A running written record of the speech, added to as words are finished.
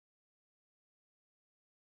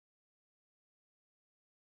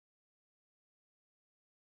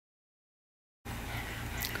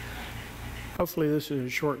Hopefully this is a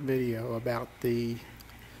short video about the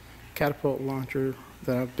Catapult launcher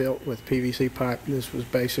that I've built with PVC pipe. This was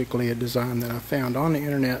basically a design that I found on the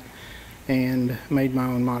internet and made my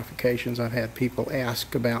own modifications. I've had people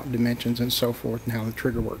ask about dimensions and so forth and how the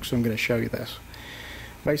trigger works, so I'm going to show you this.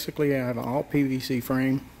 Basically I have an all PVC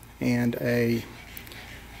frame and a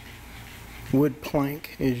wood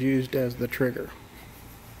plank is used as the trigger.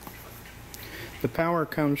 The power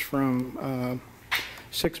comes from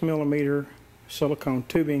 6mm silicone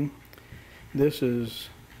tubing. This is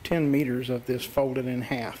 10 meters of this folded in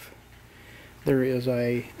half. There is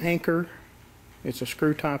a anchor. It's a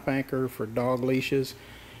screw type anchor for dog leashes.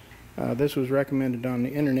 This was recommended on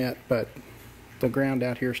the internet, but the ground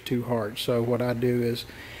out here is too hard, so what I do is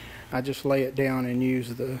I just lay it down and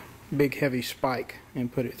use the big heavy spike and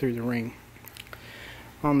put it through the ring.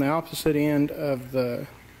 On the opposite end of the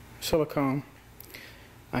silicone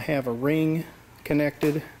I have a ring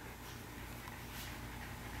connected.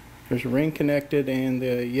 There's a ring connected, and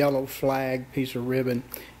the yellow flag piece of ribbon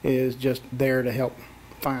is just there to help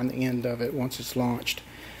find the end of it once it's launched.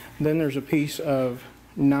 Then there's a piece of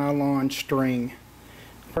nylon string.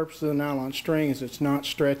 The purpose of the nylon string is it's not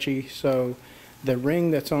stretchy, so the ring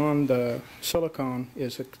that's on the silicone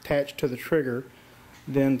is attached to the trigger,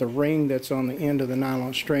 then the ring that's on the end of the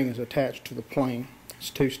nylon string is attached to the plane. It's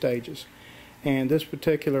 2 stages. And this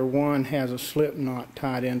particular one has a slip knot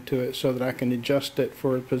tied into it so that I can adjust it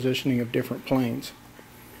for the positioning of different planes.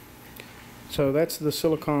 So that's the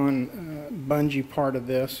silicone bungee part of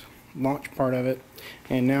this, launch part of it.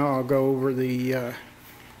 And now I'll go over the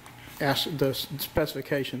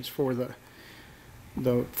specifications for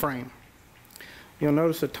the frame. You'll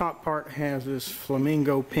notice the top part has this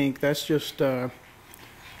flamingo pink. That's just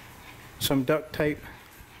some duct tape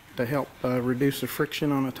to help reduce the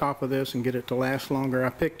friction on the top of this and get it to last longer. I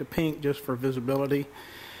picked a pink just for visibility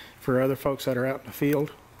for other folks that are out in the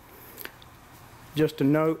field. Just a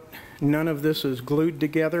note, none of this is glued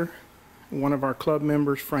together. One of our club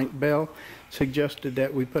members, Frank Bell, suggested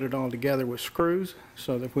that we put it all together with screws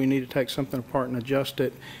so that if we need to take something apart and adjust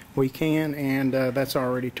it, we can, and that's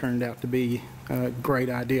already turned out to be a great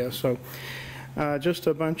idea. So just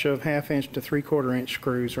a bunch of 1/2 inch to 3/4 inch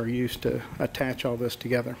screws are used to attach all this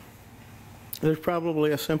together. There's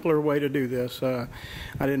probably a simpler way to do this. I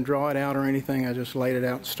didn't draw it out or anything, I just laid it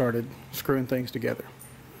out and started screwing things together.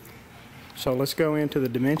 So let's go into the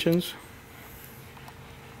dimensions.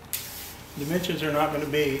 Dimensions are not going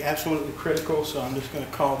to be absolutely critical, so I'm just going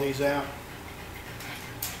to call these out.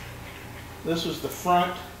 This is the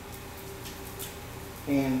front,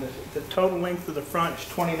 and the total length of the front is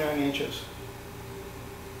 29 inches.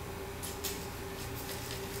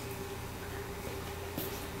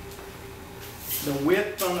 The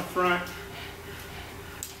width on the front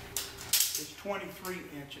is 23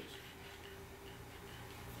 inches.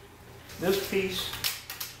 This piece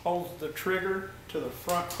holds the trigger to the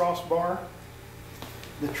front crossbar.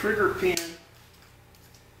 The trigger pin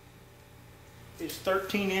is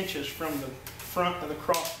 13 inches from the front of the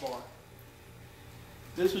crossbar.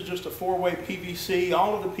 This is just a 4-way PVC.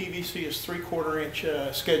 All of the PVC is 3/4 inch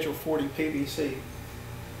Schedule 40 PVC.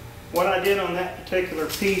 What I did on that particular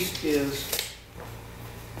piece is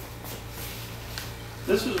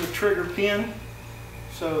this is a trigger pin,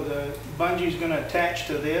 so the bungee is going to attach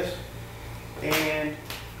to this. And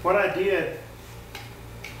what I did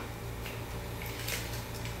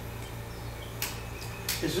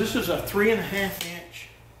is this is a 3.5 inch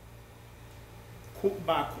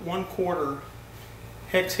by 1/4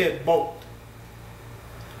 hex head bolt.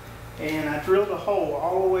 And I drilled a hole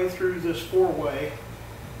all the way through this 4-way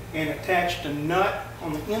and attached a nut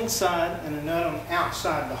on the inside and a nut on the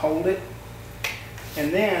outside to hold it.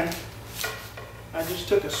 And then I just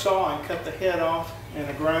took a saw and cut the head off and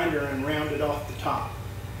a grinder and rounded off the top.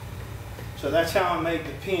 So that's how I made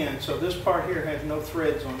the pin. So this part here has no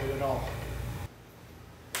threads on it at all.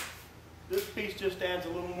 This piece just adds a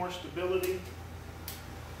little more stability.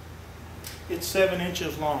 It's 7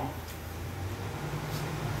 inches long.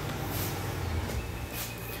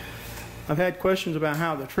 I've had questions about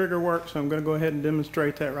how the trigger works, so I'm going to go ahead and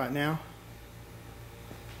demonstrate that right now.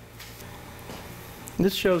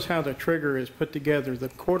 This shows how the trigger is put together. The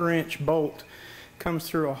 1/4 inch bolt comes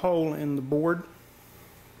through a hole in the board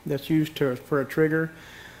that's used for a trigger.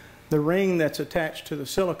 The ring that's attached to the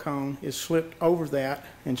silicone is slipped over that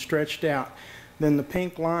and stretched out. Then the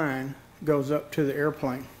pink line goes up to the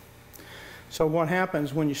airplane. So what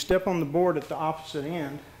happens when you step on the board at the opposite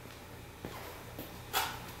end,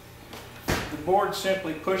 the board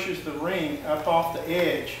simply pushes the ring up off the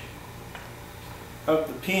edge of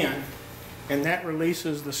the pin, and that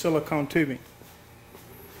releases the silicone tubing.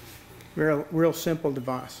 Real simple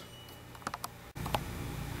device.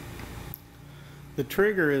 The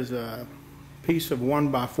trigger is a piece of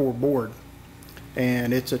 1x4 board,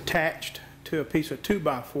 and it's attached to a piece of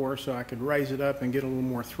 2x4, so I could raise it up and get a little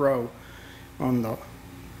more throw on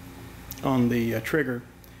the trigger.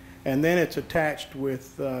 And then it's attached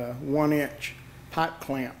with 1-inch pipe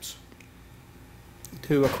clamps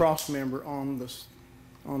to a cross member on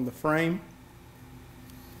the frame.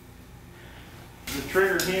 The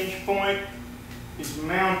trigger hinge point is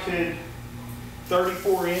mounted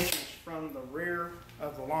 34 inches from the rear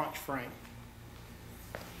of the launch frame.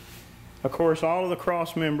 Of course, all of the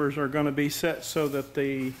cross members are going to be set so that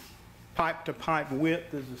the pipe to pipe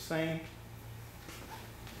width is the same.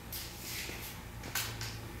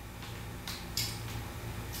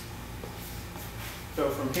 So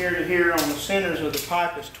from here to here on the centers of the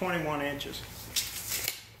pipe is 21 inches.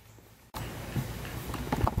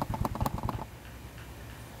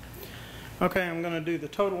 Okay, I'm going to do the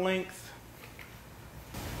total length.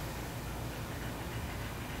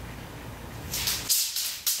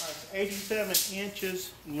 It's 87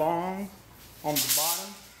 inches long on the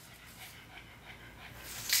bottom.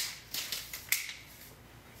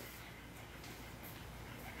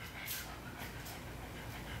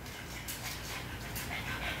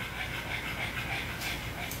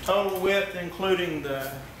 Total width, including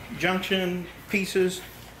the junction pieces,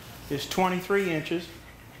 is 23 inches.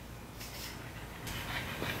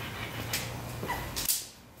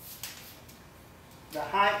 The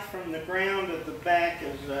height from the ground of the back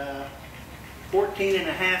is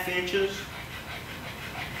 14.5 inches.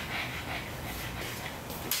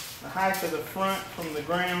 The height of the front from the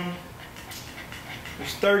ground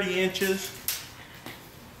is 30 inches.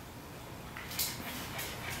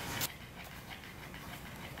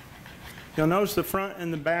 You'll notice the front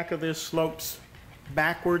and the back of this slopes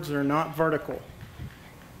backwards, they're not vertical.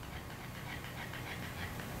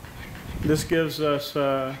 This gives us,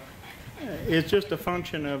 it's just a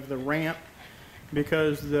function of the ramp,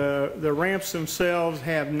 because the ramps themselves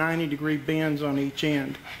have 90-degree bends on each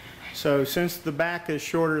end. So since the back is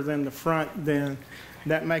shorter than the front, then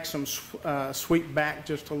that makes them sweep back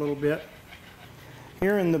just a little bit.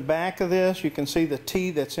 Here in the back of this, you can see the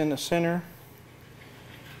T that's in the center.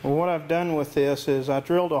 Well, what I've done with this is I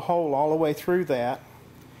drilled a hole all the way through that,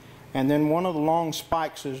 and then one of the long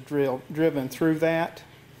spikes is driven through that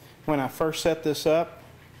when I first set this up.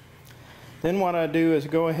 Then what I do is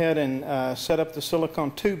go ahead and set up the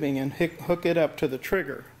silicone tubing and hook it up to the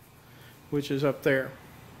trigger, which is up there.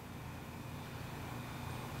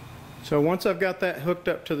 So once I've got that hooked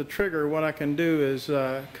up to the trigger, what I can do is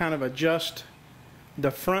kind of adjust the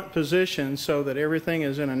front position so that everything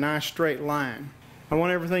is in a nice straight line. I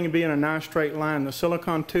want everything to be in a nice straight line. The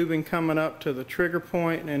silicone tubing coming up to the trigger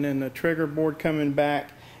point, and then the trigger board coming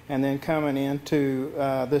back, and then coming into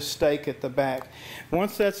this stake at the back.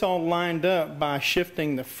 Once that's all lined up by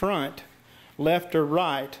shifting the front left or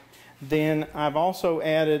right, then I've also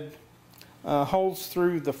added holes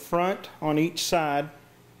through the front on each side,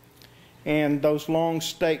 and those long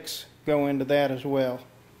stakes go into that as well.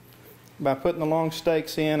 By putting the long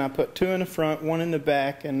stakes in, I put 2 in the front, 1 in the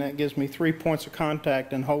back, and that gives me 3 points of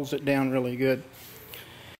contact and holds it down really good.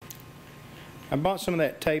 I bought some of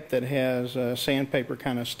that tape that has sandpaper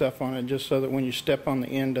kind of stuff on it, just so that when you step on the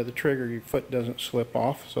end of the trigger, your foot doesn't slip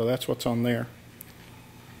off. So that's what's on there.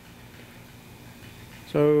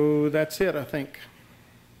 So that's it, I think.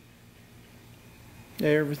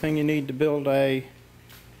 Everything you need to build a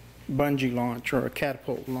bungee launch or a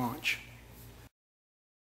catapult launch.